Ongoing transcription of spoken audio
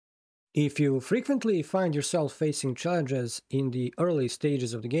If you frequently find yourself facing challenges in the early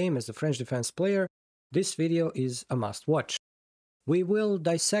stages of the game as a French defense player, this video is a must-watch. We will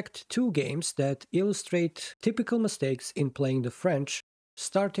dissect two games that illustrate typical mistakes in playing the French,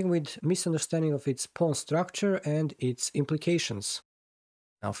 starting with misunderstanding of its pawn structure and its implications.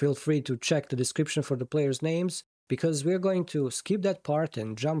 Now feel free to check the description for the players' names, because we're going to skip that part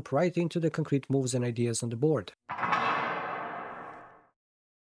and jump right into the concrete moves and ideas on the board.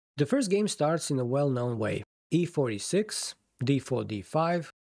 The first game starts in a well-known way: e4, e6, d4, d5,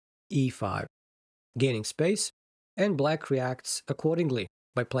 e5, gaining space, and black reacts accordingly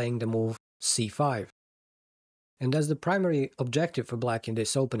by playing the move c5. And that's the primary objective for black in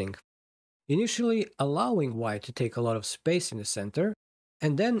this opening. Initially allowing white to take a lot of space in the center,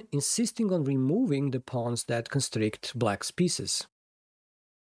 and then insisting on removing the pawns that constrict black's pieces.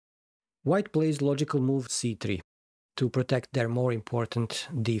 White plays logical move c3 to protect their more important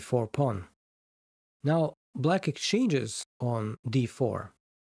d4 pawn. Now, black exchanges on d4,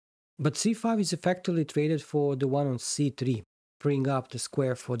 but c5 is effectively traded for the one on c3, freeing up the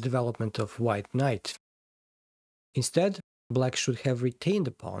square for development of white knight. Instead, black should have retained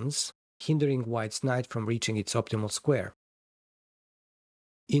the pawns, hindering white's knight from reaching its optimal square.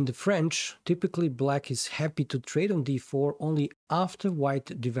 In the French, typically black is happy to trade on d4 only after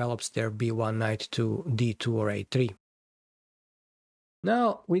white develops their b1 knight to d2 or a3.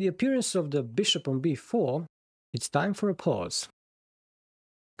 Now, with the appearance of the bishop on b4, it's time for a pause.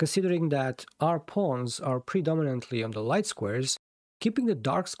 Considering that our pawns are predominantly on the light squares, keeping the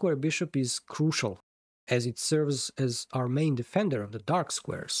dark square bishop is crucial, as it serves as our main defender of the dark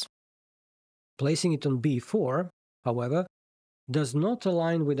squares. Placing it on b4, however, does not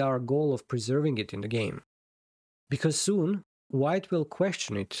align with our goal of preserving it in the game, because soon white will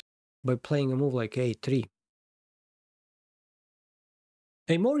question it by playing a move like a3.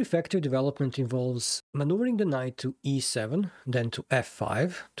 A more effective development involves maneuvering the knight to e7, then to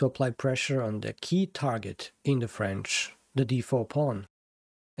f5 to apply pressure on the key target in the French, the d4 pawn,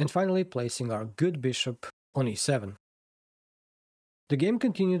 and finally placing our good bishop on e7. The game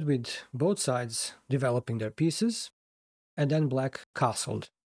continued with both sides developing their pieces, and then black castled.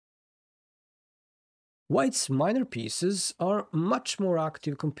 White's minor pieces are much more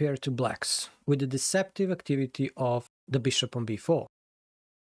active compared to black's, with the deceptive activity of the bishop on b4.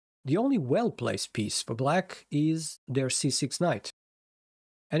 The only well-placed piece for black is their c6 knight.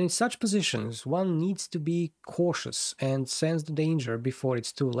 And in such positions, one needs to be cautious and sense the danger before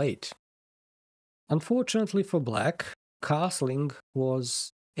it's too late. Unfortunately for black, castling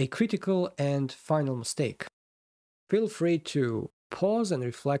was a critical and final mistake. Feel free to pause and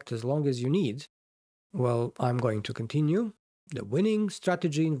reflect as long as you need. Well, I'm going to continue. The winning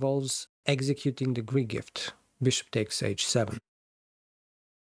strategy involves executing the Greek gift. Bishop takes h7.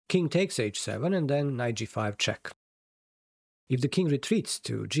 King takes h7 and then knight g5 check. If the king retreats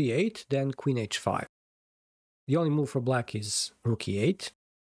to g8, then queen h5. The only move for black is rook e8.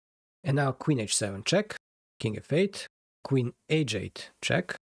 And now queen h7 check, king f8, queen h8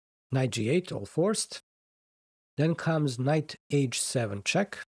 check, knight g8 all forced. Then comes knight h7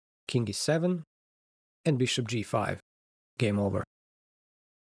 check, king e7, and bishop g5. Game over.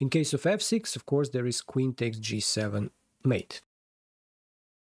 In case of f6, of course, there is queen takes g7 mate.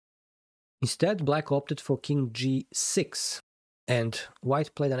 Instead, black opted for king g6, and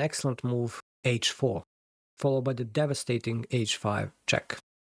white played an excellent move h4, followed by the devastating h5 check.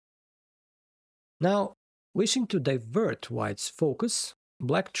 Now, wishing to divert white's focus,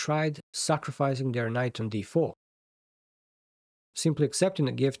 black tried sacrificing their knight on d4. Simply accepting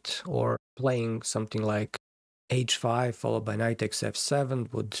a gift or playing something like h5 followed by knight takes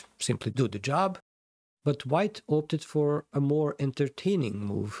f7 would simply do the job, but white opted for a more entertaining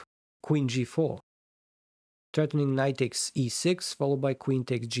move, queen g4, threatening knight takes e6 followed by queen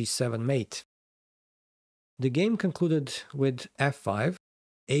takes g7 mate. The game concluded with f5,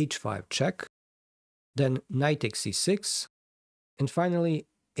 h5 check, then knight takes e6, and finally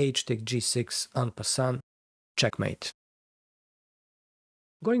h takes g6 en passant, checkmate.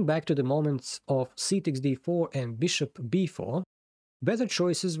 Going back to the moments of c takes d4 and bishop b4, better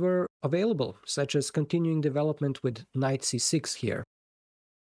choices were available, such as continuing development with knight c6 here.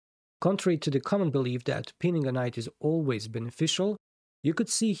 Contrary to the common belief that pinning a knight is always beneficial, you could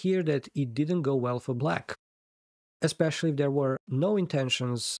see here that it didn't go well for black, especially if there were no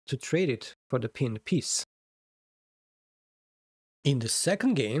intentions to trade it for the pinned piece. In the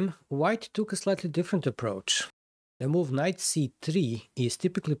second game, white took a slightly different approach. The move knight c3 is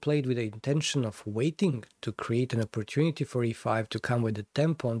typically played with the intention of waiting to create an opportunity for e5 to come with the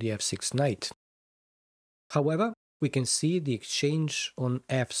tempo on the f6 knight. However, we can see the exchange on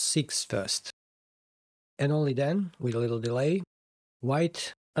f6 first. And only then, with a little delay,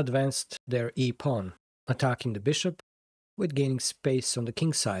 white advanced their e-pawn, attacking the bishop, with gaining space on the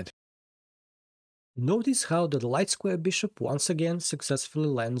king side. Notice how the light square bishop once again successfully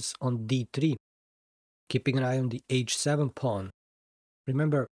lands on d3, keeping an eye on the h7 pawn.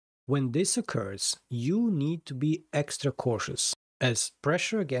 Remember, when this occurs, you need to be extra cautious, as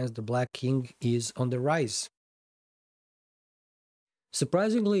pressure against the black king is on the rise.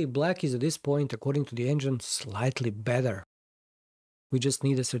 Surprisingly, black is at this point, according to the engine, slightly better. We just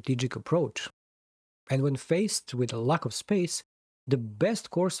need a strategic approach. And when faced with a lack of space, the best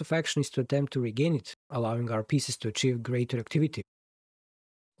course of action is to attempt to regain it, allowing our pieces to achieve greater activity.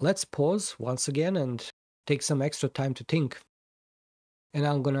 Let's pause once again and take some extra time to think. And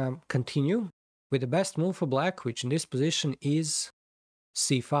I'm gonna continue with the best move for black, which in this position is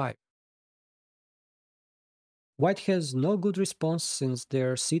c5. White has no good response since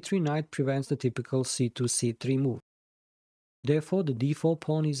their c3 knight prevents the typical c2 c3 move. Therefore, the d4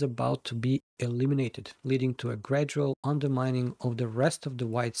 pawn is about to be eliminated, leading to a gradual undermining of the rest of the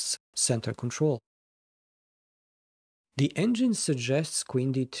white's center control. The engine suggests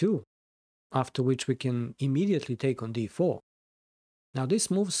queen d2, after which we can immediately take on d4. Now this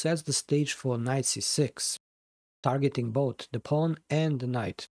move sets the stage for knight c6, targeting both the pawn and the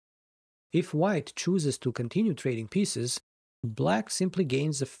knight. If white chooses to continue trading pieces, black simply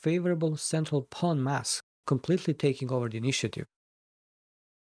gains a favorable central pawn mass, completely taking over the initiative.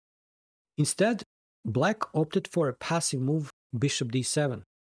 Instead, black opted for a passive move, bishop d7,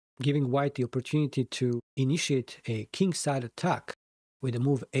 giving white the opportunity to initiate a kingside attack with the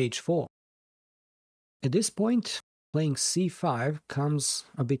move h4. At this point, playing c5 comes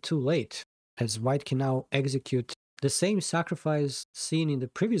a bit too late, as white can now execute the same sacrifice seen in the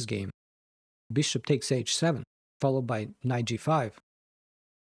previous game. Bishop takes h7, followed by knight g5.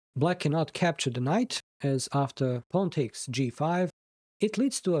 Black cannot capture the knight, as after pawn takes g5, it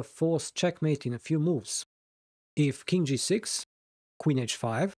leads to a forced checkmate in a few moves. If king g6, queen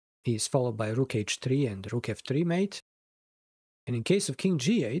h5 is followed by rook h3 and rook f3 mate, and in case of king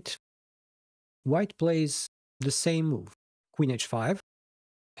g8, white plays the same move, queen h5,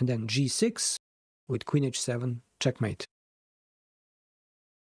 and then g6 with queen h7 checkmate.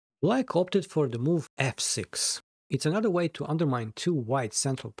 Black opted for the move f6. It's another way to undermine two white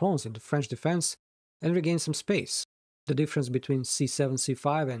central pawns in the French defense and regain some space. The difference between c7,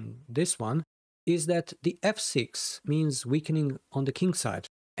 c5 and this one is that the f6 means weakening on the king side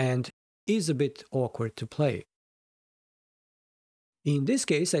and is a bit awkward to play. In this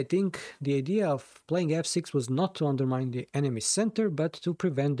case, I think the idea of playing f6 was not to undermine the enemy's center, but to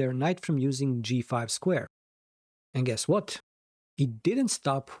prevent their knight from using g5 square. And guess what? It didn't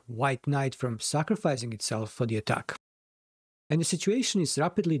stop white knight from sacrificing itself for the attack. And the situation is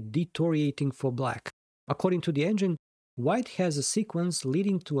rapidly deteriorating for black. According to the engine, white has a sequence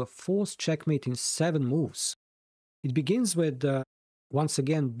leading to a forced checkmate in 7 moves. It begins with, once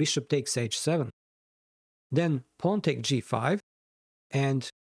again, bishop takes h7, then pawn takes g5, and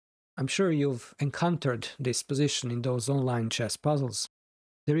I'm sure you've encountered this position in those online chess puzzles.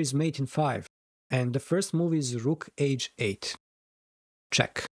 There is mate in 5, and the first move is rook h8.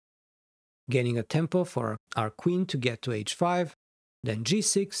 Check. Gaining a tempo for our queen to get to h5, then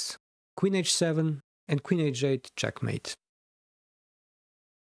g6, queen h7, and queen h8 checkmate.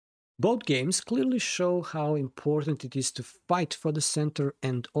 Both games clearly show how important it is to fight for the center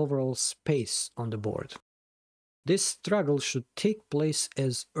and overall space on the board. This struggle should take place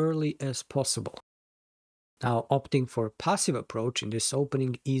as early as possible. Now, opting for a passive approach in this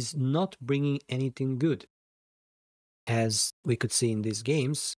opening is not bringing anything good. As we could see in these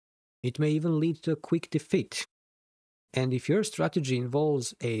games, it may even lead to a quick defeat. And if your strategy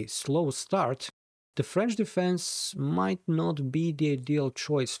involves a slow start, the French defense might not be the ideal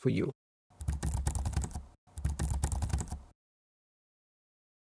choice for you.